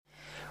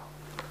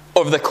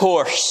Over the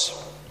course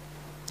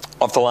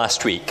of the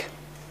last week,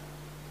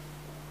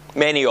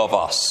 many of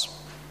us,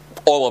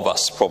 all of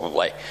us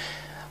probably,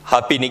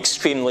 have been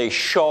extremely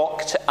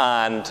shocked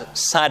and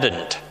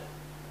saddened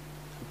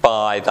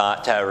by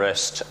that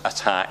terrorist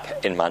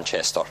attack in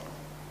Manchester.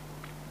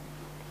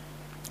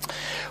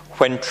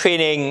 When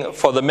training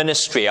for the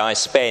ministry, I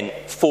spent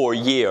 4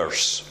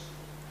 years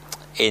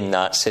in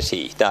that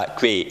city, that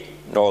great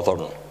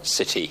northern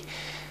city.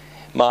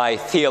 My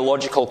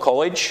theological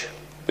college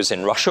was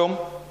in Rusholme.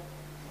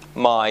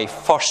 My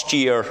first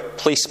year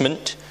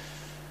placement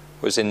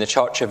was in the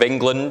Church of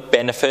England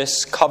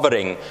benefice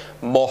covering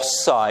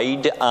Moss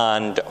Side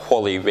and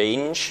Whalley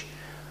Range.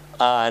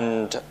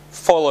 And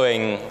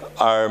following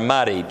our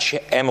marriage,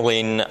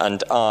 Emmeline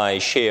and I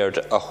shared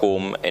a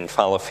home in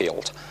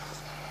Fallowfield.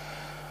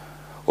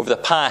 Over the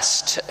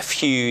past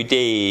few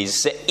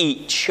days,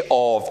 each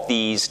of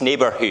these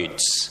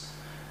neighbourhoods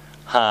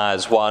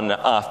has, one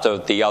after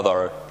the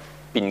other,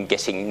 been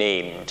getting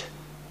named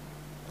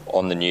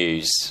on the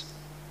news.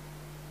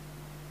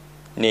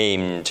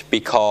 Named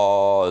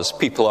because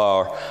people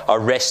are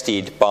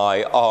arrested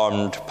by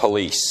armed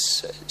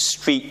police,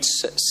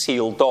 streets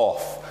sealed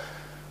off,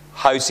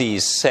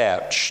 houses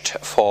searched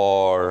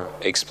for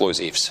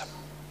explosives.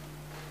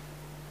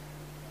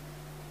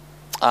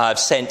 I've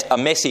sent a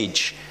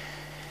message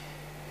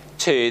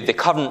to the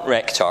current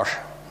rector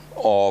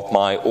of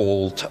my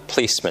old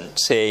placement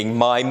saying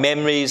my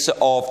memories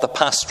of the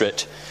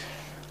pastorate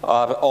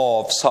are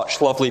of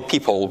such lovely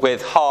people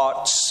with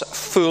hearts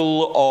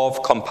full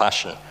of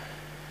compassion.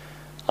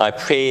 I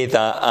pray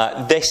that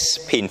at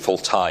this painful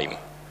time,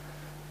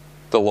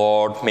 the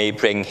Lord may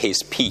bring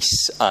his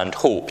peace and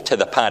hope to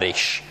the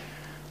parish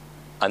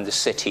and the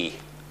city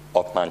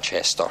of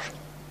Manchester.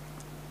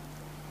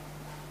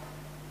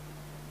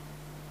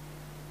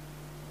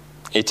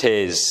 It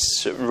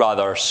is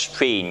rather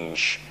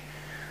strange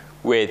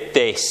with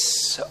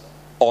this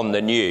on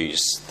the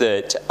news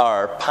that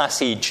our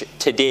passage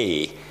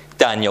today,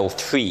 Daniel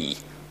 3,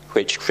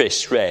 which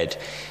Chris read,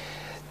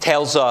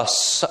 tells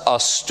us a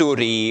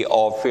story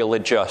of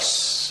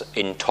religious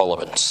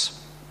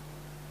intolerance.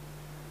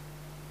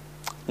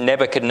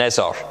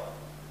 Nebuchadnezzar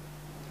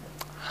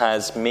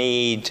has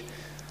made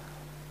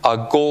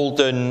a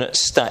golden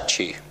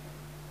statue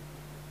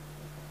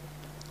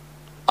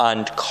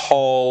and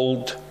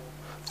called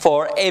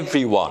for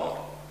everyone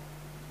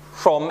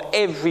from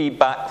every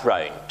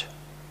background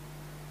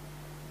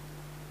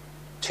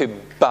to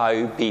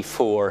bow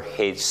before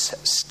his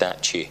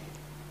statue,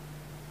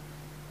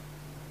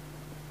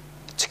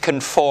 to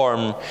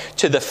conform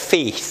to the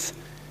faith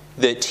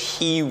that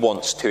he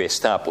wants to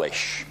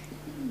establish,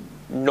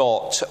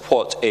 not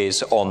what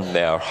is on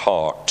their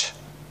heart.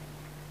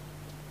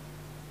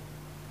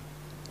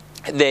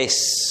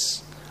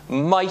 This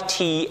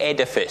mighty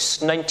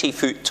edifice, 90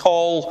 foot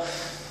tall,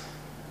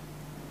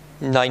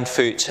 9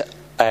 foot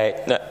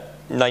at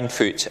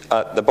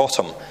the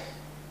bottom,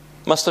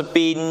 must have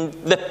been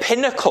the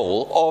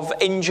pinnacle of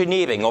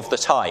engineering of the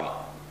time.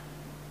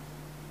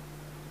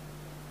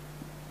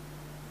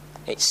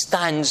 It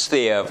stands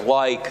there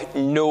like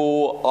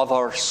no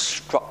other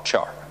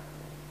structure,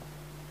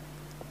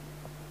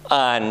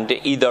 and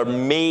either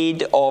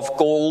made of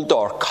gold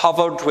or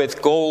covered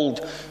with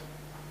gold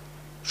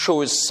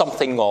shows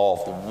something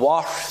of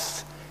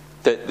worth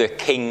that the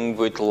king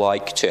would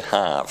like to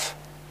have.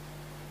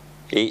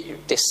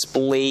 It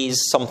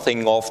displays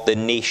something of the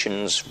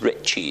nation's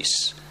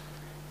riches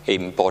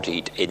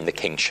embodied in the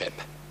kingship.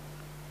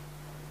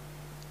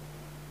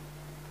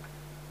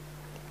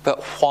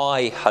 But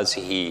why has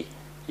he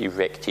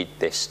erected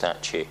this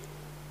statue?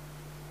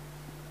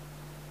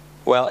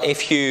 Well,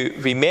 if you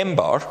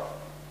remember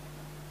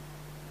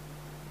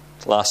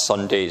last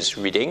Sunday's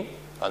reading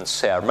and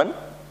sermon,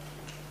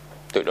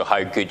 don't know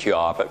how good you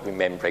are at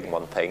remembering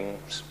one thing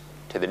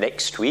to the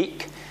next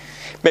week.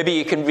 Maybe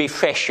you can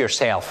refresh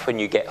yourself when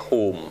you get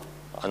home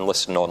and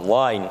listen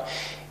online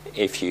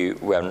if you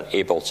weren't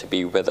able to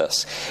be with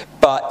us.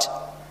 But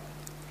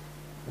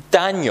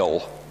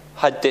Daniel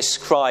had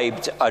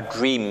described a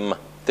dream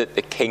that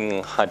the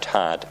king had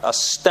had, a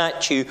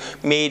statue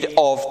made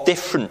of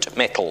different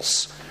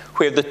metals,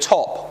 where the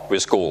top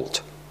was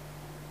gold.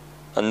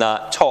 And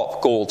that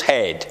top gold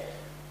head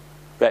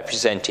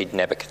represented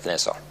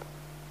Nebuchadnezzar.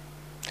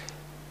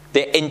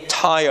 The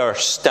entire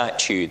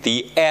statue,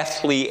 the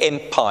earthly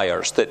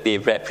empires that they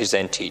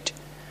represented,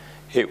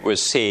 it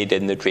was said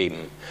in the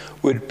dream,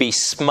 would be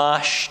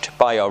smashed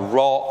by a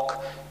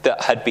rock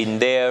that had been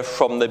there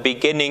from the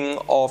beginning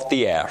of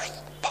the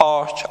earth,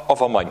 part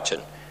of a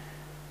mountain.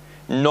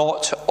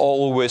 Not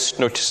always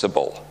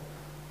noticeable.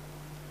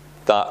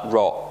 That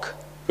rock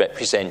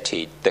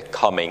represented the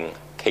coming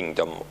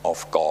kingdom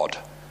of God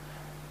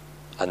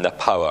and the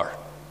power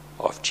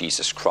of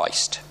Jesus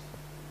Christ.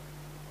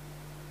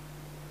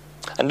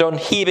 And on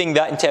hearing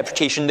that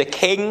interpretation, the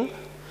king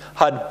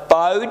had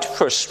bowed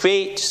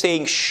prostrate,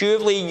 saying,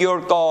 "Surely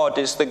your God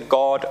is the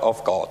God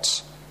of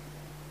gods."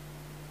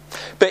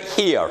 But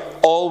here,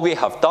 all we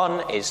have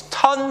done is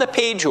turn the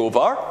page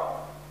over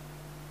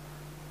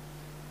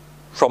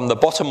from the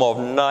bottom of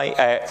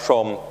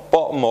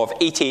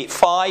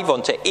 885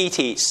 onto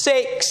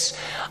 886,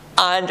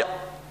 and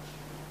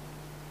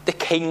the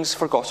king's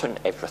forgotten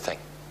everything.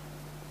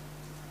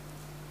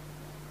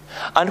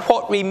 And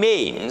what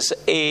remains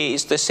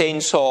is the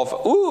sense of,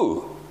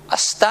 a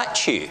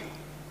statue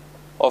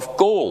of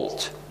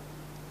gold,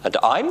 and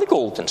I'm the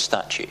golden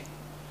statue.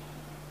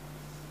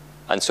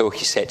 And so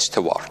he sets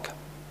to work.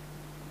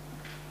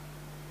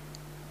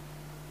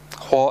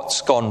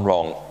 What's gone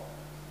wrong?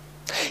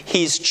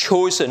 He's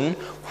chosen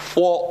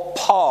what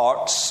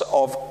parts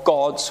of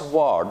God's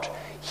word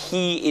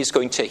he is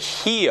going to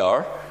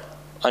hear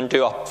and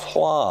to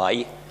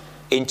apply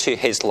into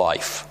his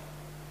life.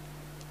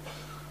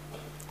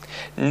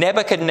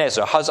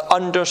 Nebuchadnezzar has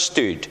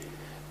understood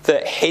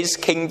that his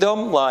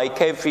kingdom,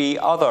 like every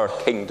other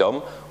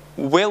kingdom,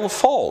 will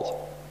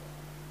fall.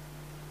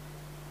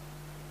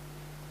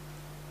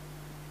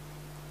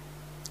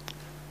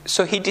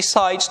 So he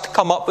decides to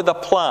come up with a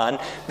plan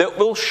that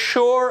will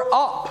shore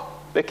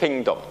up the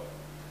kingdom,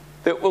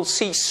 that will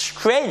see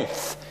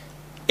strength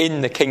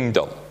in the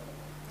kingdom,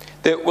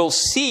 that will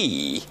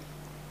see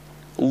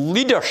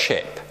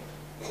leadership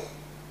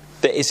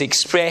that is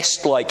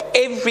expressed like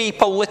every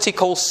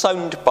political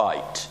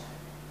soundbite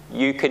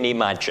you can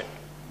imagine.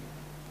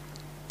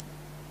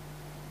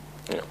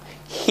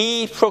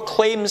 He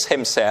proclaims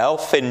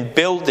himself in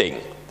building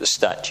the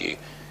statue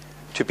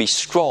to be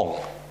strong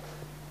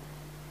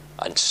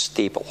and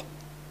stable.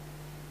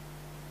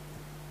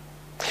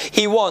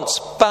 He wants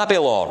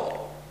Babylon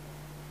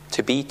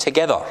to be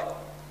together.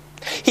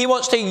 He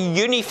wants to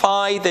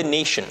unify the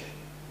nation.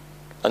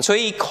 And so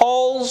he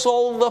calls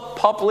all the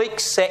public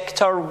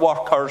sector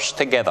workers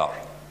together.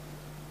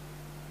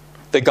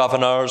 The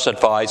governors,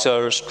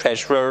 advisors,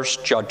 treasurers,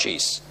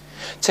 judges,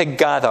 to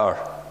gather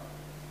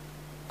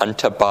and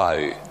to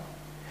bow.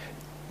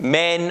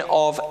 Men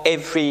of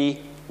every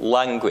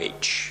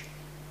language.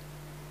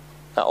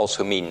 That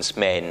also means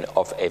men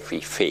of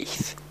every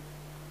faith.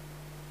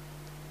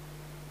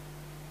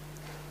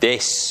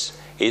 This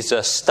is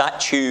a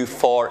statue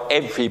for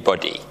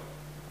everybody,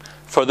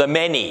 for the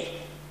many,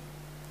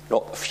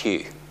 not the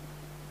few.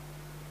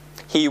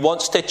 He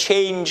wants to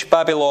change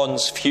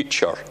Babylon's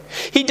future.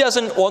 He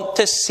doesn't want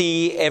to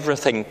see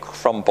everything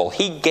crumble.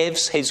 He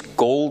gives his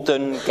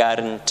golden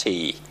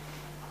guarantee.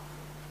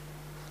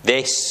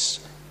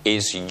 This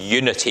is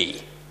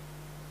unity.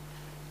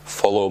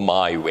 Follow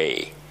my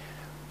way.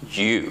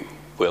 You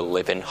will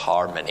live in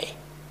harmony.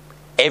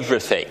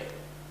 Everything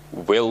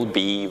will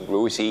be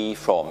rosy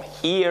from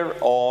here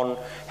on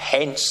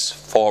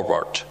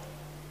henceforward.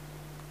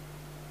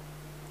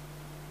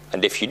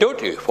 And if you don't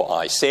do what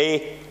I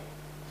say,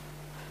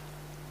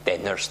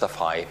 then there's the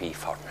fiery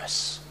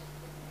furnace.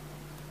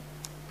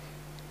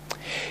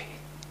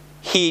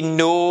 He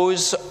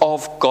knows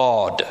of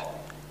God,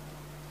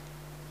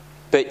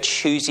 but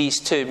chooses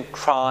to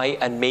try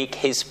and make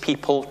his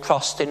people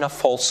trust in a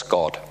false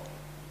god.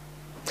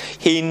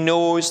 He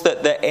knows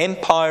that the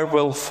empire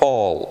will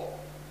fall,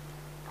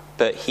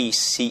 but he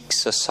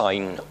seeks a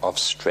sign of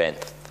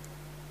strength.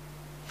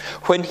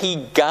 When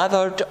he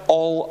gathered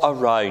all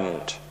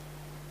around,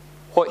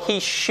 what he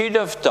should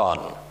have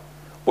done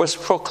was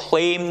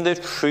proclaim the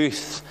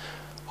truth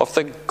of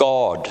the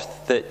God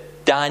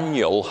that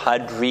Daniel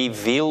had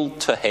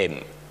revealed to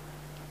him.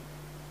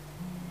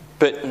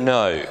 But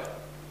now,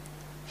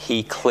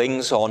 he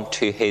clings on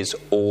to his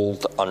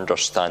old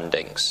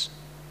understandings,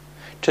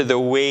 to the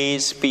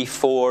ways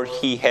before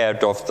he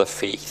heard of the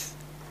faith,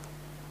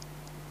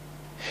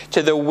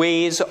 to the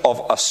ways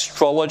of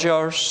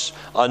astrologers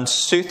and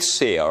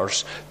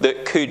soothsayers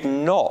that could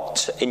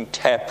not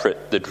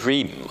interpret the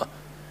dream,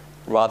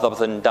 rather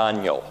than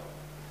Daniel,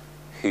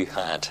 who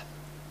had.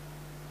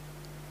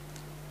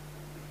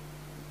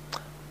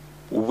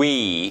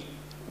 We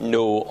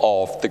know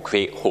of the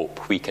great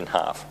hope we can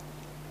have.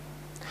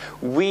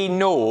 We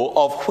know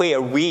of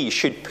where we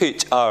should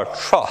put our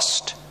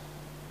trust.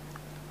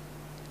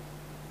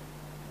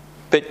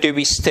 But do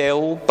we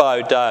still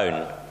bow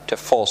down to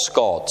false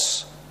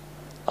gods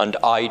and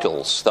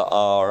idols that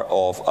are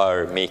of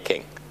our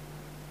making?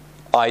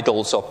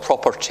 Idols of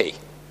property,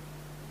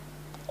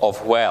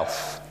 of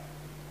wealth,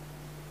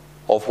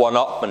 of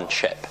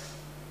one-upmanship,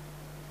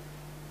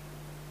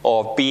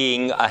 of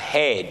being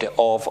ahead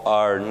of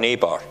our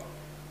neighbour?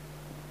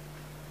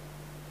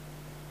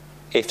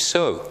 If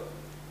so,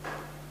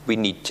 we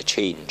need to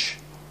change.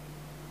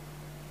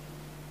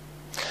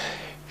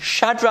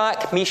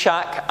 Shadrach,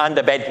 Meshach, and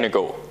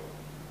Abednego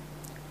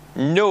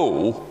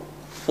know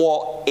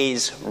what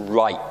is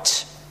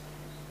right.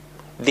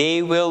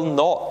 They will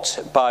not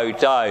bow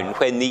down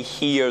when they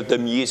hear the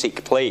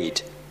music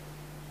played.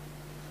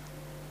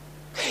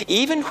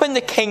 Even when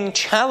the king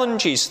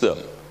challenges them,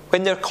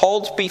 when they're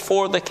called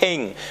before the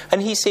king,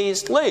 and he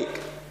says, look,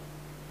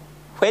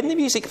 when the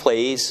music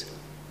plays,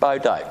 bow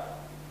down.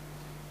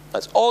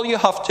 That's all you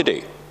have to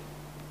do.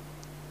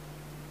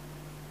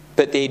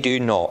 But they do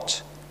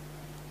not.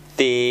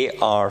 They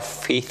are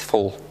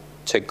faithful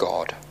to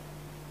God.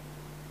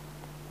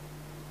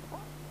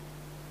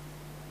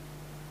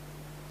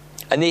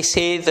 And they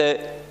say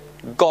that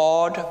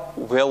God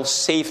will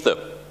save them.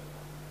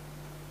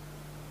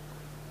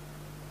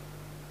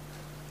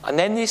 And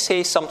then they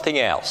say something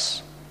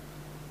else.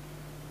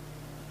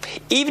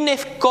 Even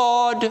if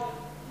God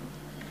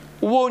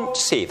won't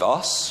save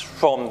us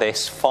from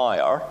this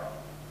fire,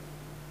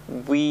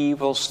 we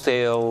will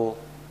still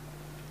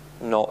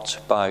not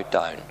bow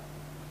down.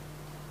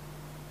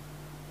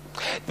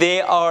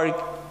 They are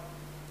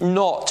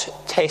not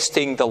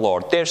testing the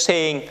Lord. They're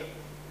saying,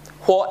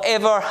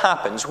 whatever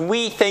happens,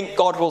 we think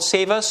God will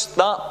save us.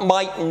 That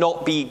might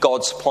not be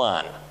God's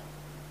plan.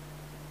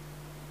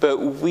 But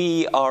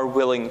we are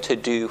willing to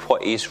do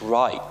what is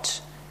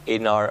right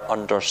in our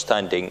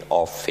understanding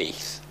of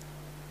faith.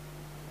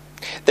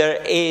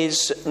 There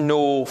is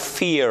no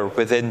fear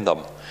within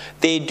them.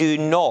 They do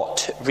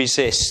not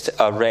resist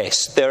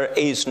arrest. There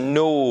is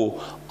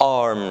no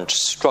armed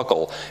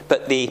struggle,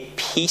 but they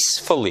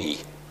peacefully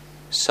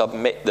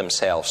submit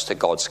themselves to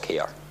God's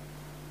care.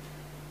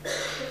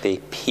 They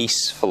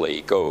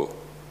peacefully go.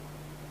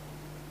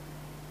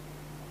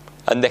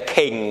 And the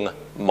king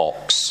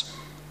mocks.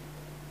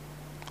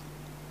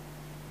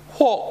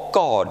 What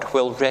God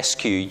will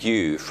rescue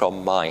you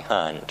from my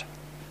hand?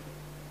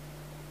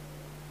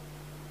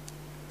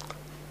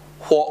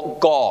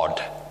 What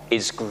God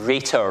is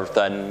greater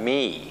than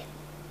me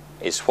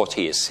is what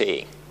he is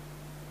saying.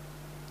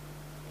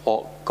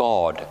 What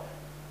God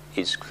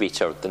is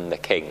greater than the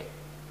king?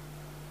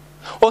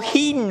 Well,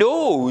 he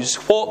knows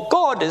what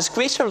God is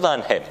greater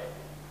than him.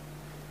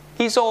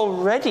 He's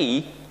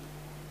already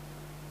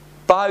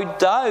bowed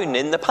down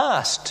in the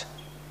past,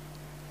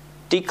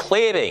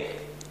 declaring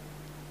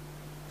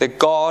the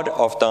God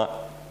of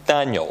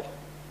Daniel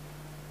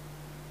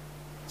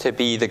to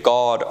be the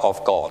God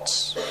of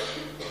gods.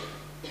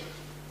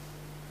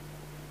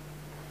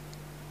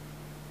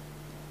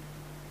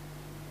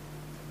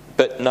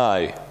 But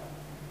now,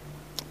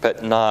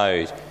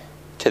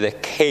 to the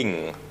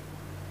king,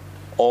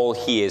 all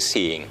he is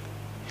saying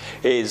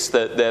is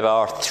that there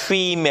are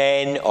 3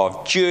 men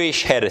of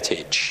Jewish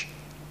heritage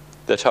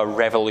that are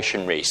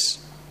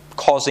revolutionaries,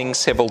 causing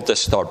civil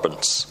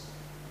disturbance.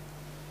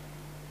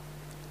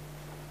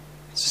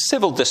 It's a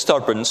civil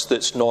disturbance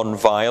that's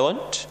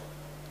non-violent.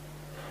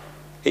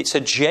 It's a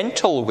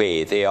gentle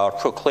way they are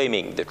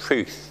proclaiming the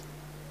truth.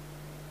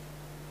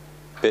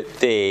 But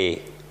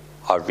they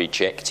are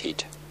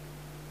rejected.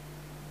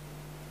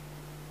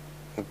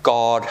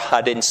 God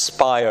had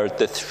inspired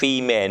the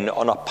 3 men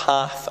on a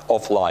path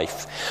of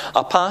life,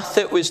 a path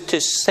that was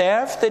to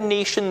serve the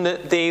nation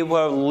that they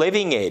were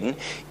living in,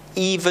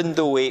 even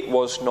though it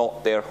was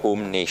not their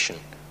home nation.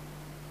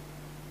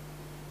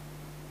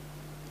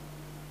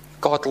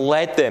 God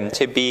led them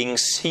to being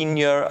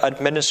senior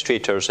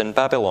administrators in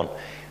Babylon.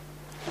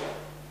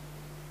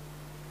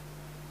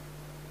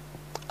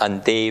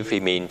 And they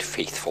remained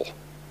faithful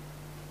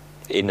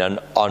in an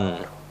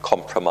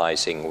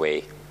uncompromising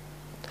way.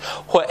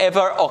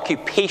 Whatever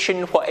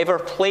occupation, whatever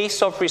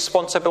place of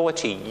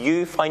responsibility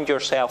you find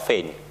yourself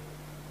in,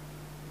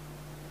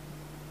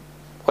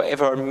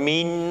 whatever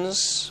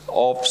means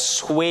of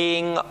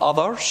swaying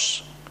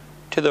others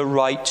to the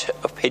right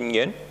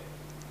opinion,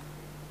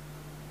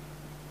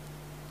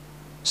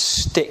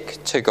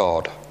 stick to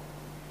God.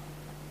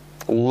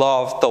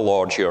 Love the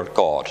Lord your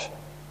God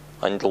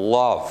and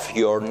love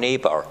your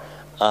neighbour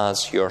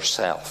as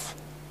yourself.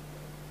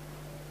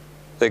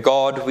 The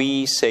God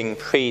we sing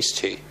praise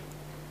to,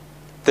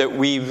 that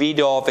we read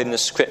of in the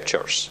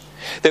Scriptures,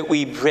 that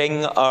we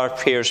bring our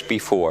prayers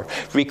before,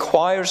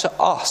 requires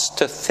us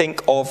to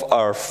think of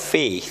our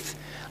faith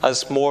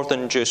as more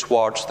than just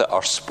words that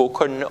are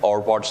spoken or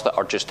words that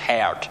are just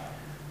heard.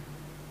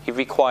 He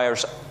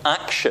requires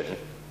action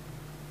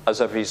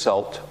as a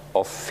result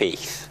of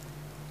faith.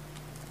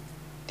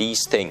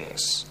 These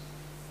things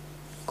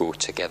go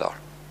together.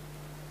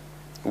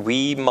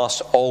 We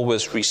must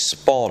always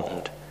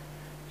respond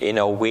in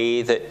a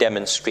way that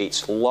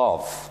demonstrates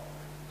love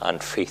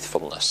and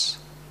faithfulness.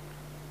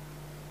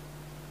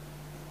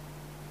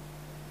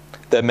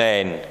 The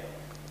men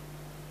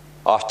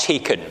are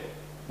taken,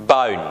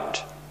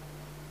 bound,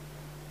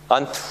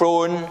 and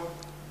thrown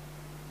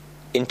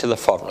into the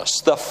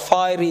furnace. The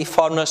fiery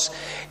furnace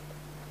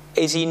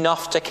is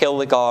enough to kill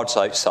the guards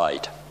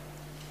outside.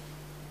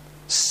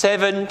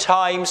 7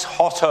 times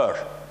hotter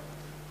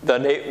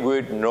than it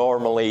would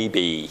normally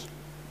be.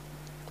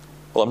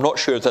 Well, I'm not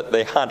sure that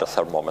they had a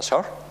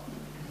thermometer.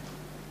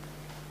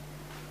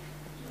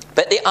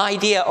 But the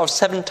idea of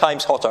 7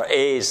 times hotter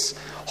is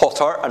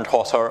hotter and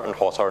hotter and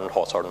hotter and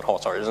hotter and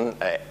hotter,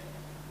 isn't it?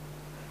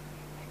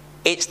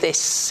 It's this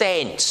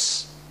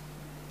sense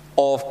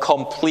of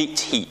complete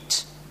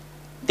heat.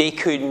 They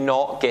could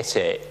not get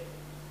it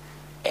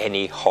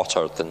any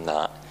hotter than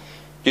that.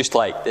 Just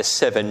like the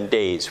 7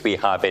 days we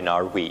have in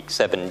our week,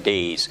 7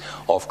 days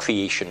of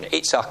creation.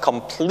 It's a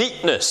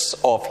completeness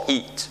of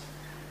heat,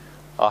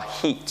 a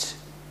heat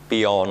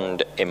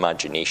beyond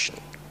imagination.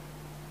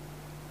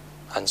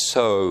 And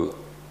so,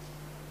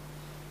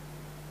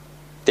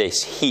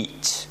 this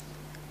heat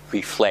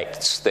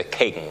reflects the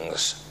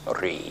king's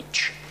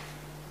rage.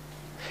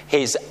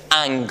 His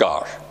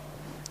anger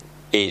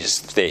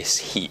is this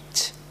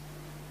heat.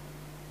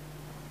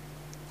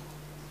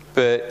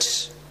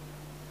 But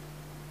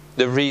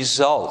the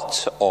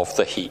result of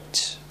the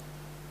heat,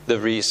 the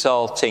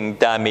resulting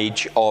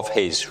damage of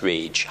his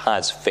rage,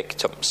 has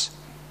victims.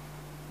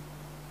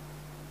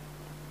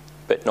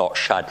 But not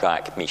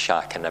Shadrach,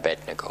 Meshach, and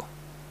Abednego.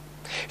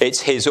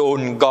 It's his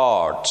own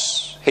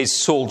guards, his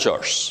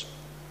soldiers,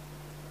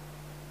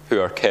 who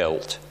are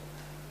killed,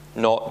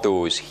 not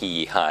those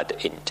he had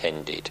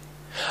intended.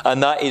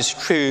 And that is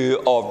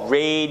true of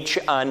rage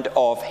and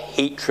of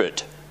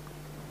hatred.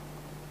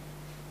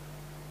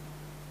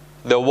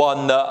 The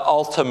one that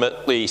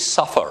ultimately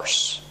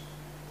suffers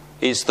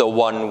is the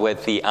one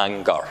with the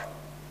anger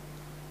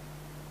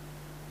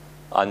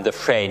and the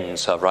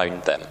friends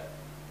around them.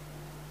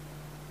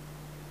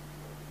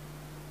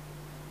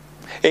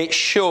 It's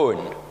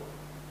shown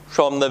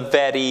from the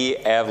very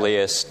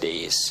earliest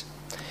days.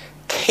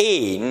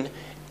 Cain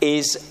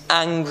is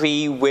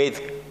angry with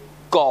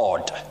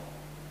God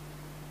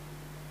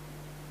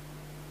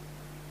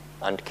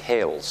and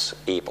kills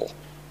Abel.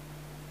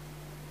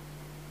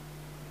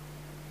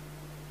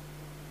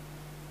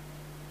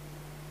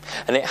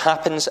 And it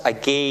happens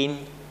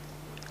again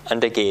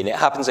and again. It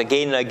happens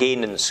again and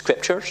again in the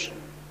Scriptures.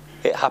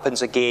 It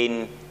happens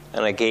again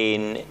and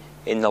again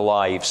in the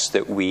lives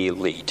that we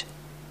lead.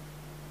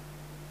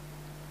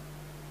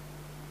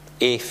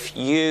 If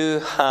you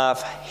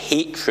have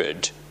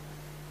hatred,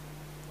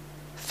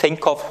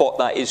 think of what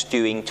that is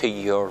doing to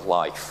your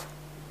life.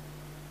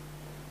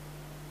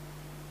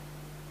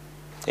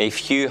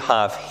 If you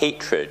have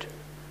hatred,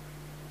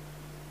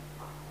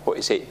 what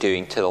is it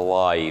doing to the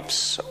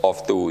lives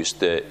of those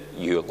that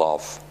you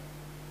love?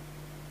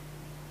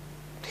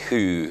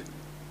 Who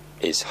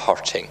is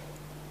hurting?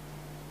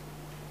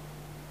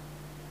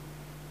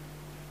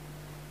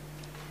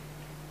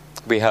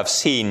 We have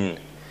seen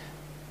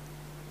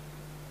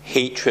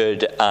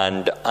hatred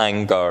and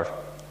anger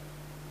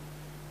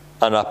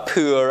and a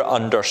poor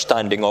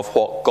understanding of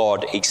what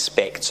God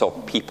expects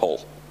of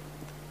people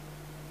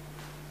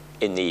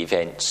in the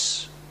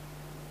events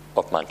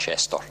of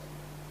Manchester.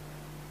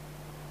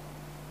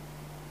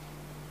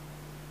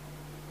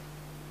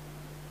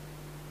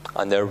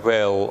 And there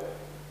will,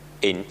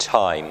 in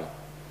time,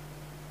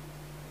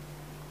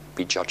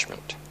 be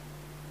judgment.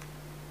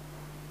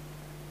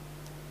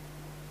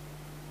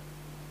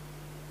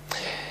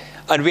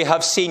 And we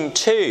have seen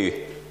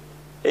too,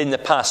 in the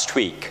past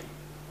week,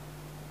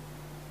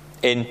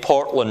 in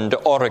Portland,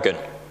 Oregon,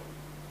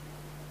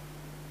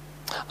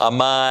 a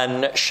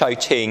man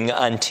shouting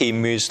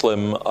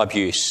anti-Muslim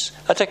abuse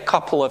at a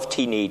couple of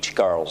teenage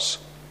girls,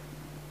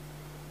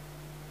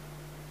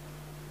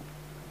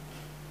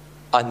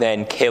 and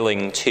then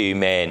killing 2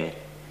 men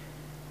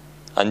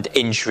and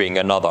injuring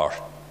another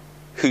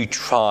who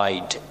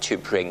tried to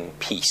bring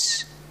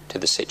peace to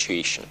the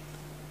situation.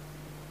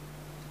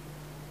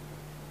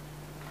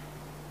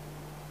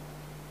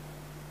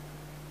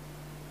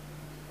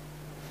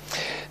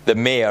 The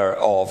mayor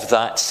of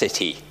that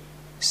city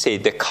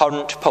said the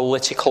current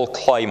political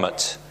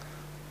climate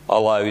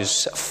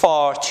allows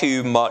far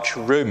too much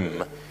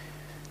room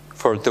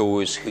for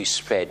those who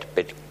spread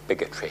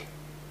bigotry.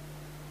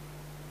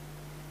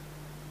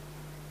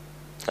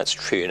 That's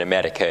true in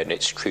America and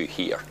it's true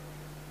here.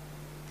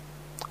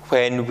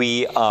 When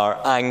we are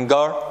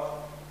anger,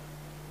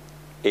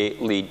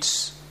 it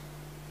leads.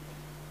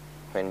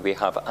 When we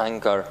have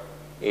anger,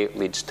 it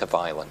leads to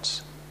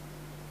violence.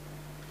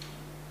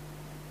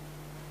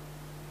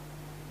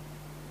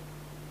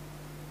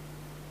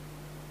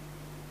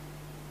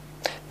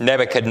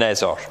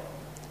 Nebuchadnezzar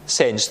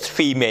sends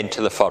 3 men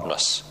to the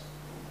furnace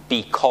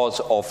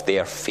because of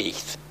their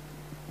faith.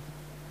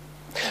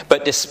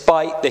 But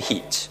despite the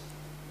heat,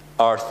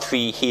 our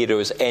 3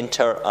 heroes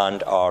enter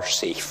and are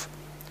safe.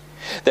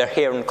 Their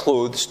hair and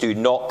clothes do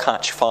not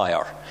catch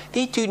fire.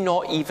 They do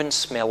not even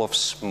smell of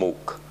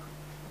smoke.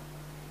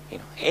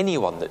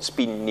 Anyone that's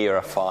been near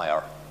a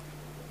fire,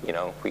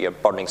 we are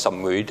burning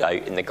some wood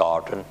out in the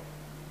garden,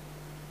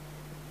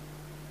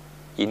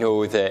 you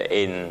know that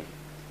in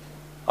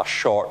a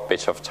short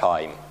bit of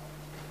time,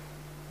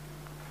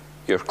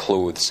 your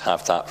clothes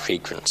have that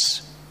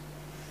fragrance.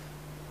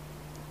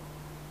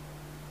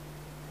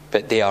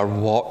 But they are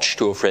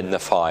watched over in the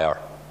fire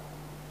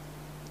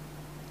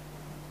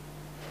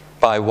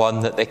by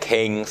one that the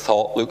king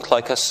thought looked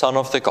like a son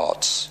of the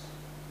gods,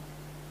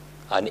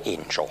 an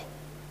angel.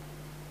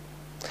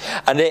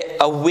 And it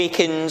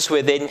awakens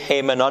within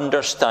him an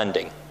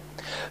understanding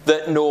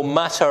that no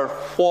matter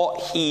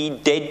what he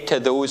did to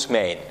those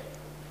men,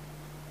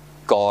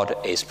 God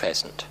is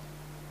present.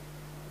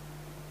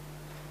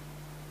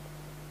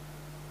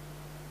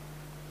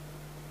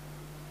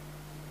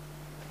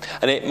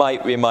 And it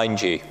might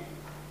remind you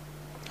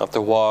of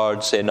the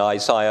words in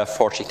Isaiah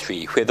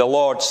 43, where the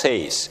Lord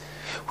says,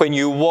 "When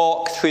you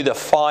walk through the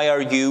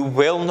fire, you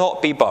will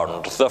not be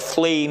burned. The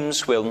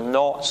flames will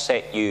not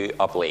set you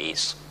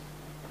ablaze."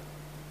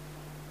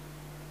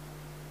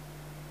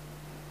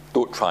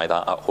 Don't try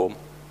that at home.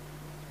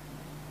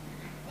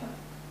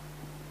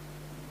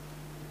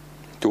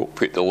 Don't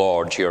put the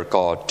Lord your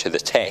God to the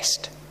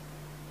test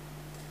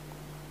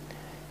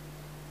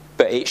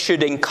But it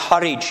should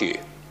encourage you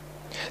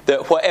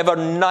that whatever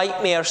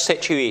nightmare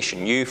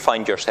situation you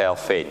find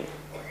yourself in,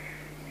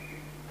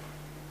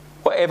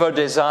 whatever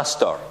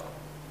disaster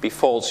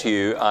befalls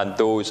you and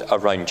those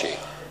around you,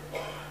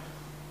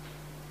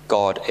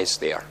 God is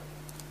there.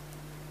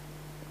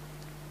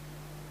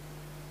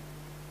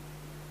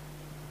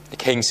 The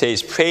king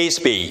says, "Praise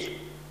be.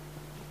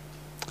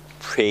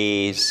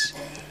 Praise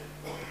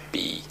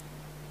be."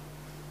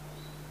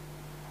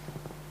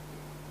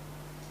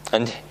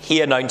 And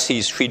he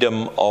announces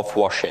freedom of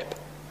worship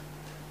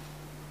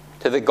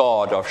to the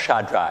God of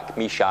Shadrach,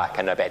 Meshach,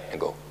 and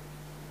Abednego.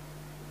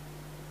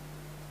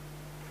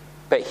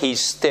 But he's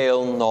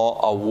still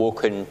not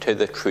awoken to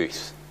the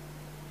truth.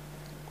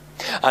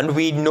 And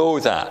we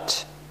know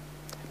that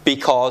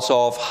because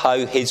of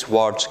how his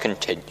words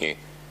continue.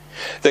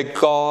 The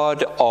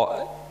God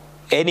of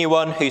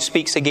anyone who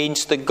speaks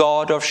against the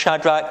God of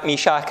Shadrach,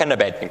 Meshach, and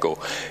Abednego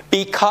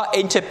be cut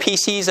into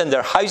pieces and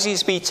their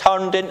houses be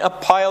turned into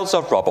piles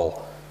of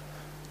rubble.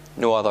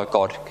 No other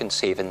God can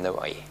save in the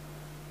way.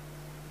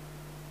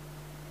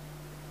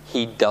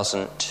 He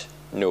doesn't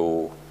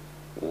know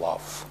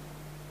love.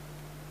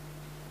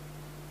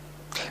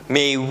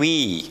 May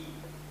we,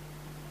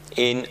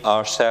 in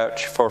our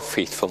search for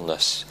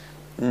faithfulness,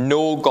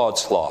 know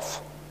God's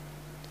love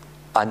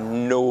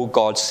and know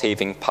God's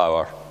saving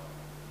power.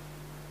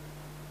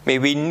 May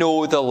we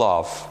know the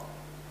love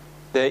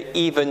that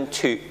even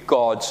took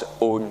God's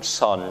own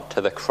Son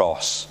to the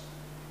cross,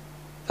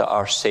 that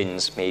our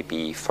sins may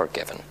be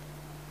forgiven.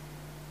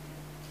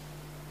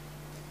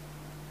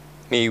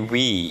 May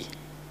we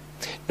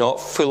not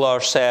fool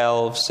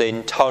ourselves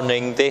in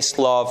turning this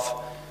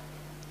love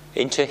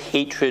into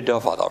hatred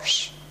of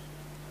others,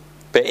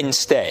 but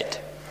instead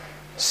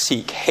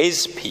seek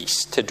his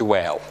peace to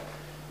dwell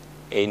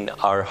in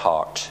our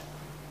heart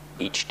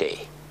each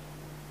day.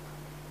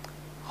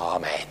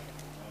 Amen.